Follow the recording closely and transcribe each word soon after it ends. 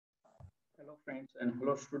Hello friends and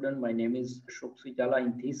hello student. My name is Ashok Sijala.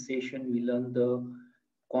 In this session, we learn the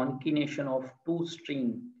concatenation of two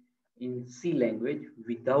string in C language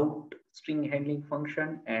without string handling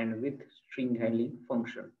function and with string handling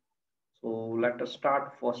function. So let us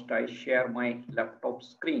start. First, I share my laptop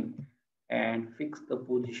screen and fix the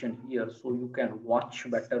position here so you can watch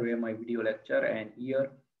better way my video lecture. And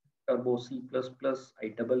here Turbo C++, I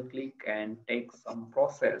double click and take some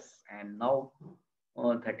process. And now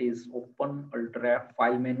that is open ultra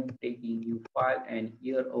file menu, taking new file, and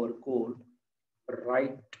here our goal,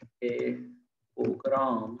 write a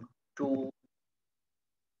program to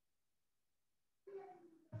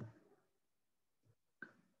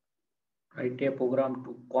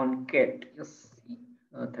concate. Yes,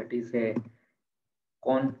 that is a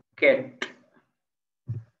concate.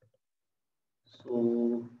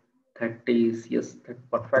 So that is, yes, that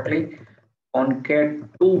perfectly concate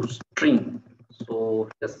to string. So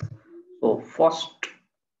yes, so first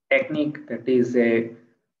technique, that is a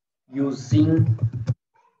using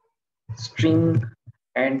string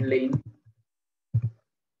handling,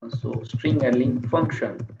 so string handling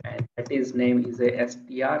function, and that is name is a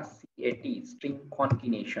strcat, string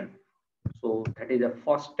concatenation. So that is the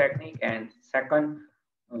first technique. And second,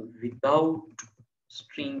 without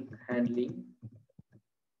string handling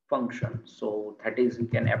function, so that is we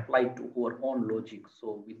can apply to our own logic.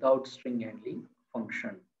 So without string handling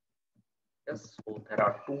function, yes, so there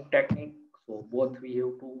are two techniques, so both we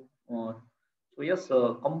have to so yes,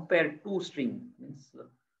 compare two string means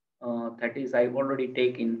that is I already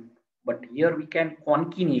taken, but here we can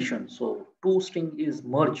concatenation. So two string is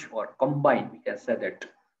merge or combine, we can say that.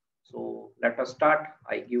 So let us start.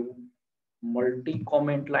 I give multi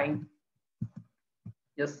comment line.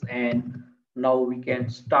 Yes, and now we can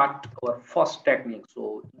start our first technique.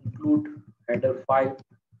 So include header file.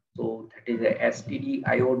 So that is a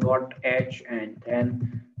stdio.h, and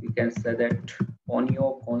then we can say that on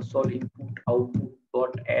your console input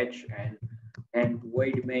output.h, and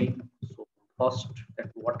void main. So first,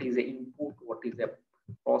 that what is the input, what is the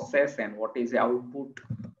process, and what is the output.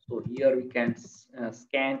 So here we can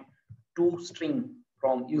scan two string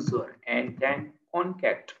from user and then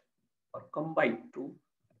concat or combine to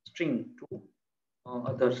string to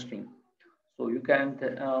other string. So you can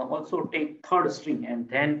also take third string and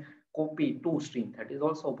then copy two string. That is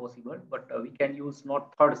also possible, but we can use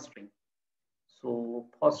not third string. So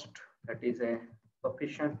first, that is a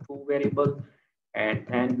sufficient two variable, and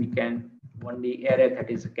then we can only array,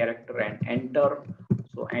 that is a character, and enter.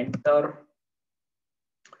 So enter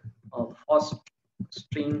first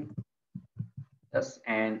string, yes,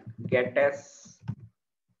 and get s.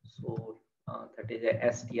 So that is a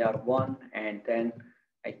str1, and then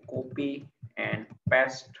I copy and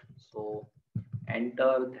paste. So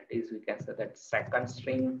enter, that is we can say that second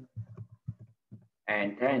string,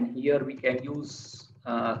 and then here we can use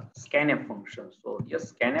scanf function. So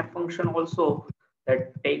yes, scanf function also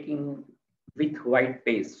that taking with white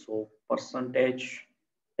space. So percentage,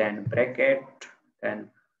 then bracket,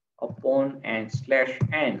 then upon, and slash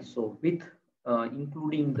n. So with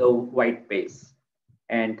including the white space.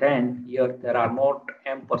 And then here there are not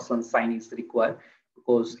ampersand sign is required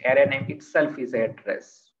because array name itself is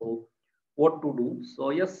address. So what to do? So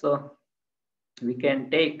yes, we can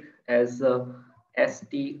take as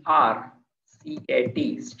strcat,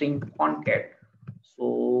 string concat.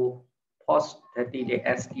 So first that is a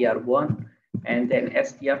str1 and then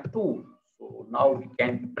str2. So now we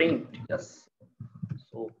can print, yes.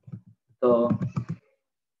 So the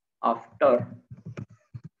after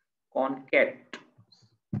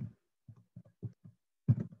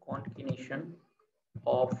concatenation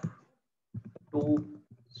of two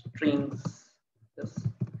strings, yes,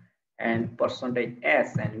 and percentage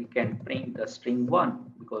s, and we can print the string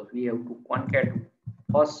 1 because we have to concat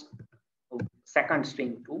first second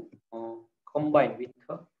string to combine with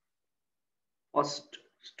the first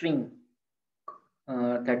string,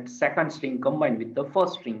 that second string combined with the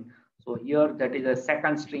first string. So here that is a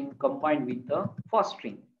second string combined with the first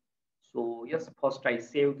string. So yes, first I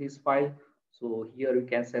save this file. So here we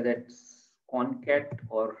can say that concat,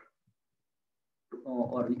 or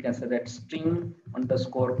we can say that string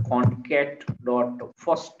underscore concat dot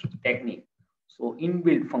first technique. So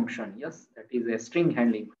inbuilt function, yes, that is a string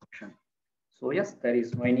handling function. So yes, there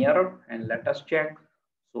is one error, and let us check.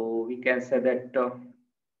 So we can say that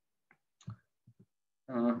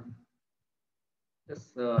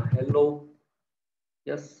yes, hello,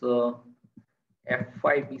 yes,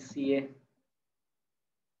 F5BCA,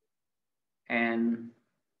 and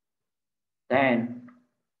then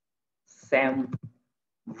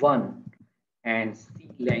SAM1 and C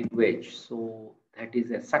language. So that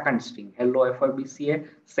is a second string. Hello FIBCA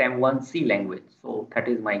SAM1C language. So that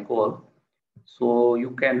is my goal. So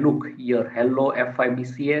you can look here, hello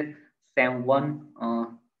FIBCA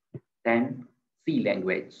SAM1 then C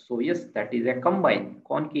language. So yes, that is a combined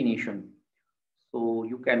concatenation. So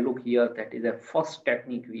you can look here, that is a first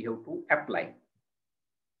technique we have to apply.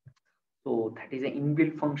 So that is an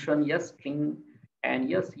inbuilt function, yes, string, and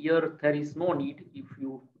yes, here there is no need if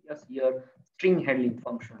you, yes, here string handling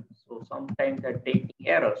function. So sometimes that taking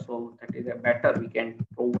error, so that is a better, we can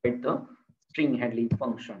provide the string handling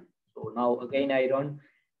function. So now again I run,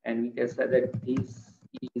 and we can say that this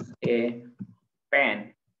is a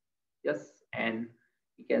pen, yes, and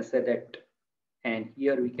we can say that, and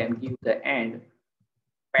here we can give the and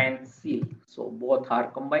pencil, so both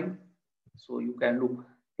are combined. So you can look,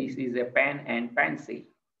 this is a pen and pencil,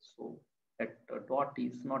 so that dot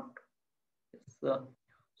is not, uh,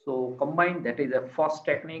 so combined, that is a first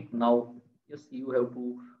technique. Now yes, you have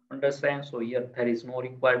to understand, so here there is no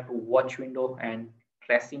required to watch window and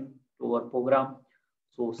tracing to our program.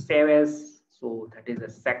 So save as, so that is a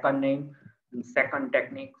second name and second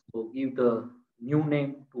technique. So give the new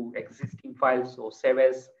name to existing file, so save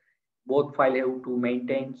as, both file have to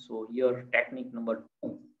maintain. So here technique number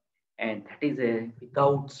 2, and that is a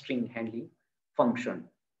without string handling function.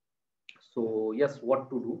 So yes, what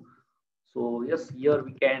to do? So yes, here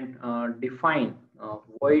we can define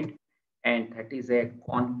void, and that is a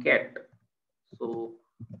concat. So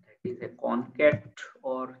that is a concat,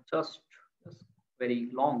 or just very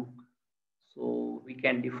long. So we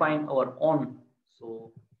can define our own.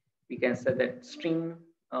 So we can say that string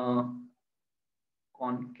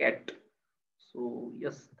concat. So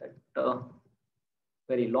yes, that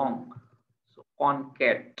very long. So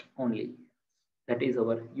concat only. That is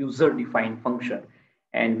our user defined function,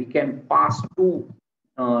 and we can pass to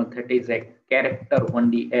that is a character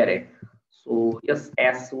only array. So yes,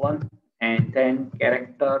 s1, and then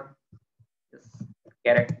character, yes,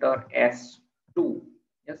 character s2,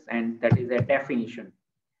 yes, and that is a definition.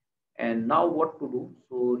 And now what to do?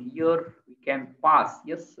 So here we can pass,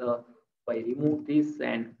 yes, by remove this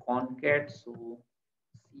and concat. So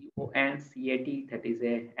concat, that is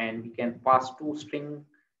a, and we can pass to string,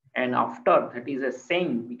 and after that is a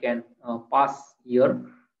same, we can pass here,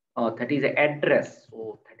 that is a address.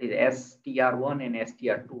 So that is str1 and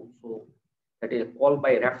str2. So that is called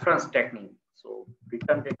by reference technique. So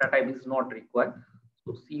return data type is not required.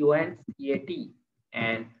 So concat,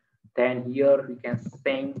 and then here we can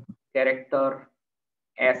same character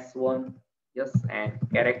s1, yes, and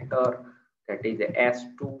character, that is a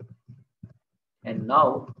s2. And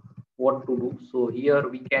now what to do? So here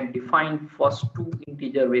we can define first two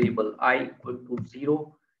integer variable, I equal to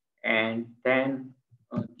 0, and then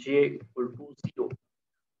j equal to 0.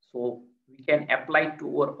 So we can apply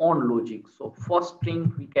to our own logic. So first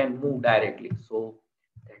string we can move directly. So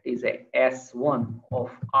that is a s1 of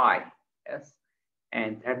I, yes,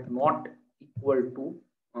 and that not equal to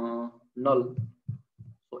null.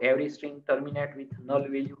 So every string terminate with null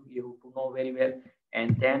value, you have to know very well.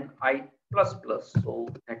 And then I plus plus, so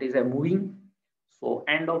that is a moving. So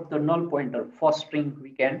end of the null pointer, first string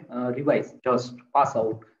we can revise, just pass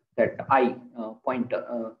out that I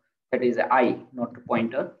pointer, that is a I, not a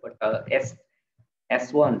pointer, but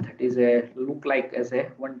S1, that is a look like as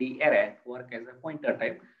a 1D array, work as a pointer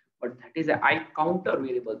type, but that is a I counter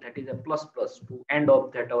variable, that is a plus plus to end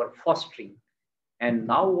of that our first string. And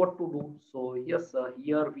now what to do? So yes,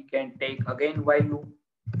 here we can take again while loop,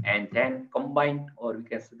 and then combine, or we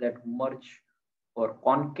can say that merge or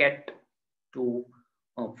concat to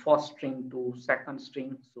first string to second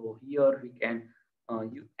string. So here we can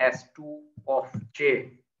use s2 of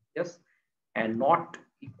j, yes, and not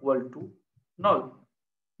equal to null.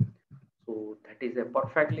 So that is a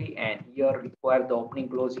perfectly, and here require the opening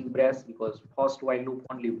closing brace, because first while loop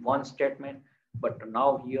only one statement, but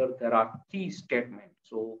now here there are three statements.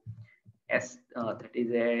 So that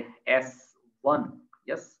is a s1,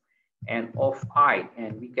 yes, and of I,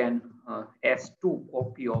 and we can s2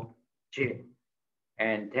 copy of j,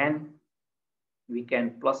 and then we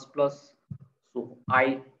can plus plus. So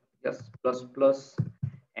I, yes, plus plus,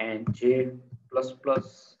 and j plus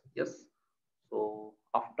plus, yes. So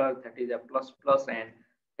after that is a plus plus, and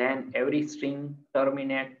then every string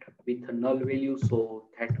terminate with a null value, so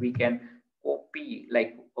that we can copy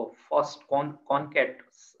like first concat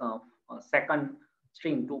second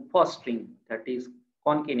string to first string, that is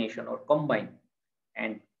concatenation or combine,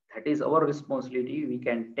 and that is our responsibility. We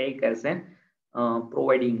can take as an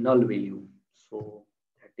providing null value. So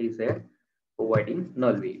that is a providing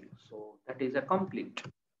null value. So that is a complete.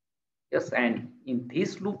 Yes, and in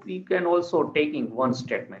this loop we can also taking one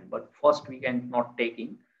statement, but first we can not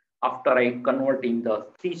taking after I converting the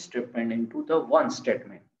three statement into the one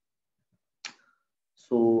statement.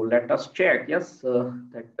 So let us check, yes,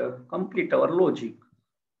 that complete our logic.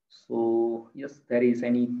 So yes, there is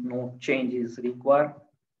any no change is required.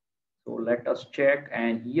 So let us check,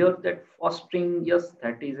 and here that first string, yes,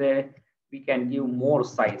 that is a, we can give more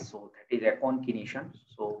size. So that is a concatenation.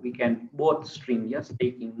 So we can both string, yes,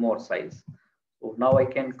 taking more size. So now I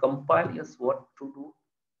can compile, yes, what to do.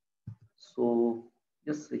 So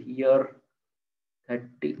yes, here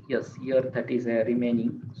 30, yes, here that is a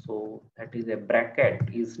remaining, so that is a bracket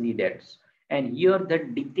is needed. And here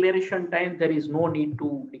that declaration time, there is no need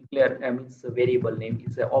to declare, I mean, it's a variable name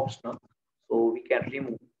is a optional, so we can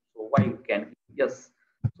remove. So why we can, yes,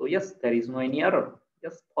 so yes, there is no any error.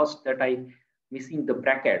 Yes, first that I missing the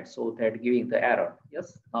bracket, so that giving the error.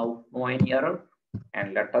 Yes, now no any error.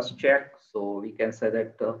 And let us check. So we can say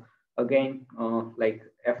that again, like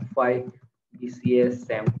F5 BCS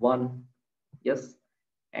M1, yes,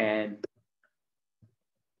 and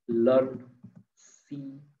learn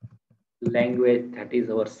C language, that is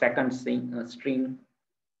our second string,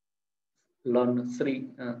 learn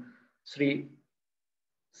Sri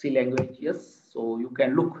C language, yes. So you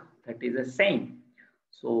can look, that is the same.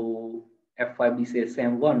 So F5B says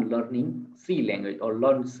M1 learning C language or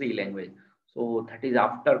learn C language. So that is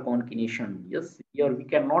after concatenation. Yes, here we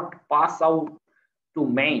cannot pass out to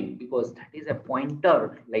main because that is a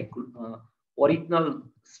pointer like original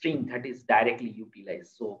string that is directly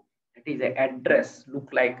utilized. So that is an address look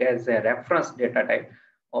like as a reference data type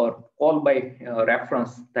or call by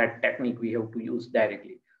reference, that technique we have to use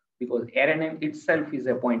directly because array name itself is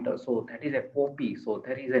a pointer. So that is a copy. So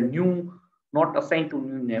there is a new, not assigned to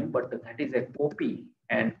new name, but that is a copy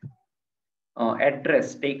and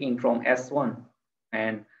address taking from S1,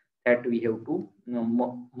 and that we have to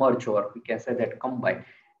merge, or we can say that combine.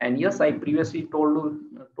 And yes, I previously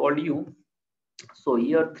told you, so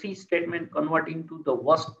here three statement convert into the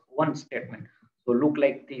worst one statement. So look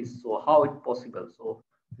like this. So how it possible? So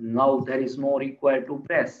now there is no required to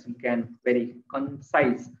press. We can very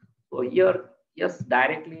concise. So here, yes,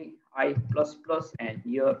 directly I plus plus, and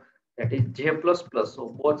here that is J plus plus. So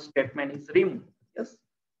both statement is removed. Yes.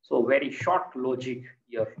 So very short logic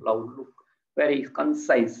here. Now look very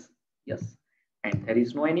concise. Yes. And there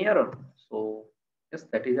is no any error. So yes,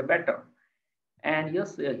 that is a better. And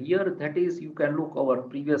yes, here that is, you can look our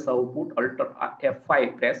previous output alter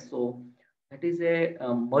F5 press. So that is a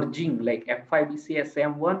merging like F5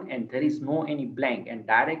 BCSM1, and there is no any blank and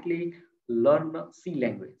directly learn C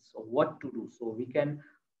language. So what to do? So we can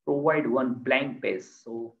provide one blank page.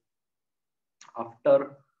 So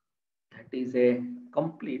after that is a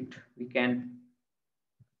complete, we can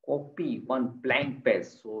copy one blank page.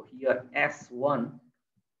 So here S1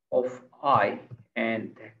 of I,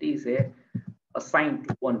 and that is a assigned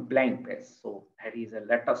to one blank page. So that is a,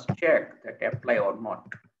 let us check that apply or not.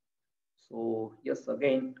 So yes,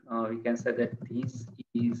 again, we can say that this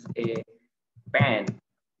is a pen.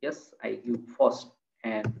 Yes, I give first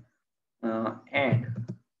and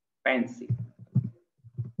pencil.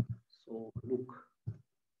 So look,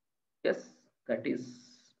 yes, that is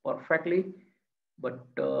perfectly. But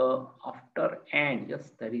after and,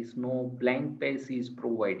 yes, there is no blank page is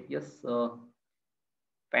provided. Yes,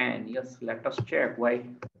 pen. Yes, let us check why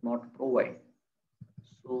not provide.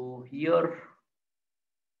 So here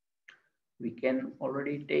we can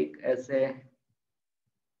already take as a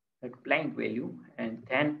blank value and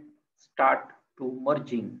then start to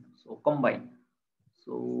merging, so combine.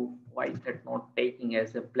 So why is that not taking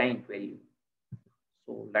as a blank value?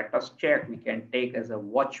 So let us check, we can take as a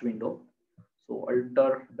watch window. So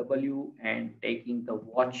alter W and taking the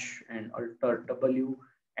watch and alter W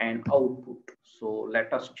and output. So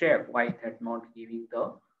let us check why that not giving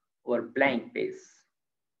the our blank page.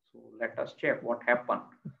 So let us check what happened.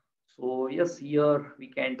 So yes, here we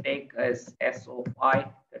can take as S of I,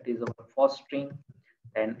 that is our first string,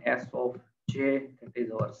 then S of J, that is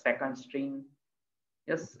our second string.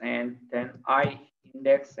 Yes, and then I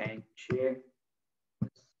index and J.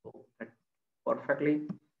 So that perfectly.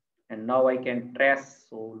 And now I can trace.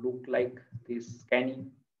 So look like this scanning,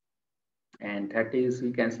 and that is,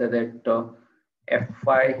 we can say that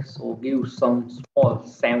F5. So give some small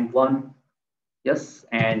SAM1. Yes,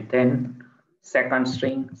 and then second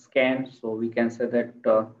string scan. So we can say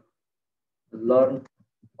that learn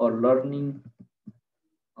or learning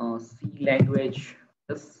C language.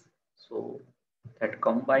 Yes, so that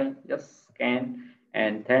combine, yes, scan,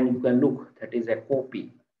 and then you can look, that is a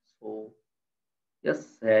copy. So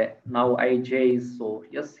yes, now IJ is, so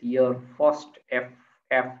yes, here first F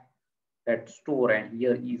that store, and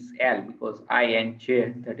here is L because I and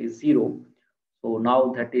J that is 0. So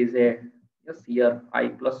now that is a, yes, here I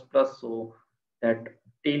plus plus, so that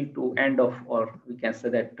till to end of, or we can say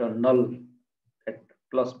that null, that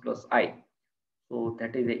plus plus I. So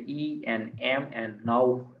that is a E and M, and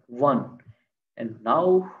now 1, and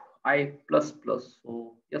now I plus plus,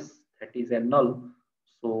 so yes, that is a null,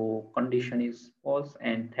 so condition is false,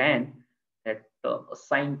 and then that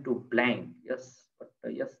assigned to blank, yes, but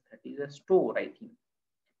yes, that is a store, I think,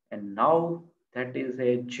 and now that is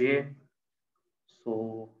a J,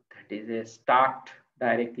 so that is a start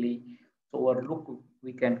directly. So our look,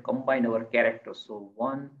 we can combine our characters, so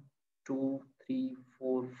 1, 2, 3,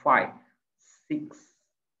 4, 5, 6,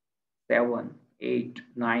 7, 8,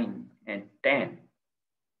 9, and 10.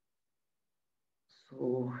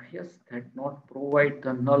 So yes, that not provide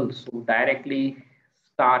the null. So directly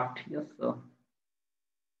start. Yes, sir.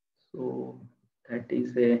 So that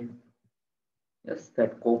is a, yes,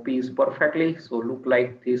 that copy is perfectly. So look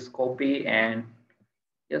like this copy, and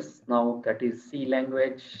yes, now that is C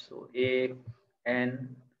language. So A,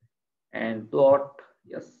 N, and dot.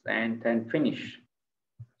 Yes, and then finish.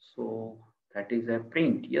 So that is a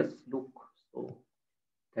print. Yes, look. So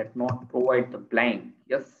that not provide the blank.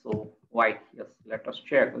 Yes, so why? Yes, let us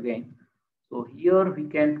check again. So here we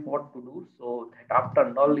can what to do. So that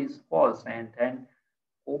after null is false, and then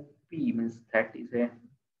copy means that is a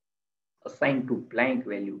assigned to blank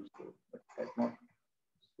value. So but that not.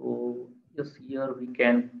 So yes, here we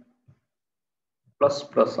can plus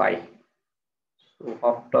plus I. So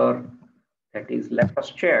after that is let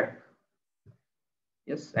us check.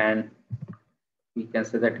 Yes, and we can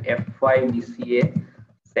say that F5 DCA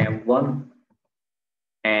SAM1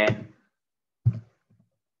 and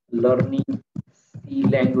learning C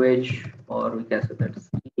language, or we can say that C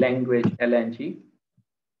language LNG.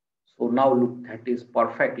 So now look, that is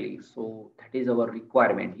perfectly. So that is our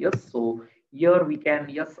requirement. Yes. So here we can,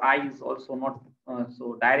 yes, I is also not,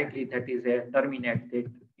 so directly that is a terminate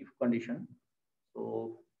that if condition.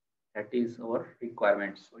 So that is our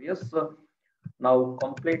requirement. So yes, now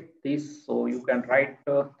complete this. So you can write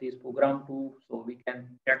this program too. So we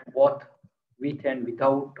can check both with and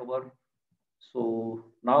without our. So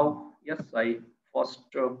now, yes, I first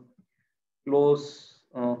close,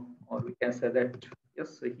 or we can say that,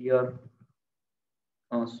 yes, here.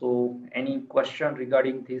 So any question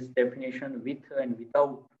regarding this definition with and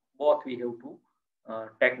without, both we have to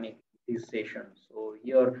technique this session. So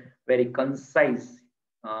here very concise,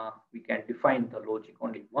 we can define the logic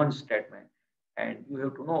only one statement, and you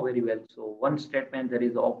have to know very well. So one statement, there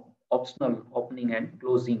is optional opening and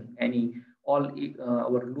closing any all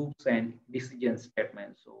our loops and decision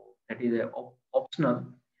statements. So that is a optional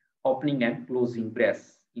opening and closing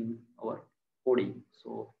brace in our coding.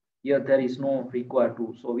 So here there is no required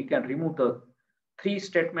to, so we can remove the three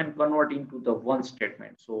statement, convert into the one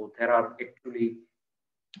statement. So there are actually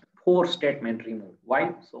four statement removed.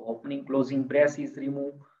 Why? So opening closing brace is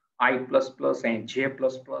removed, I plus plus and J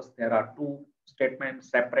plus plus, there are two statements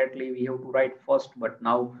separately we have to write first, but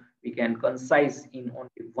now we can concise in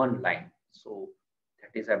only one line. So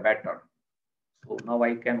that is a better. So now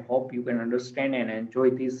I can hope you can understand and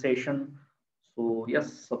enjoy this session. So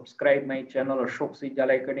yes, subscribe my channel Ashok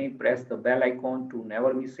Sijal Academy. Press the bell icon to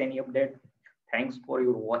never miss any update. Thanks for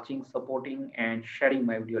your watching, supporting, and sharing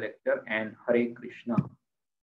my video lecture. And Hare Krishna.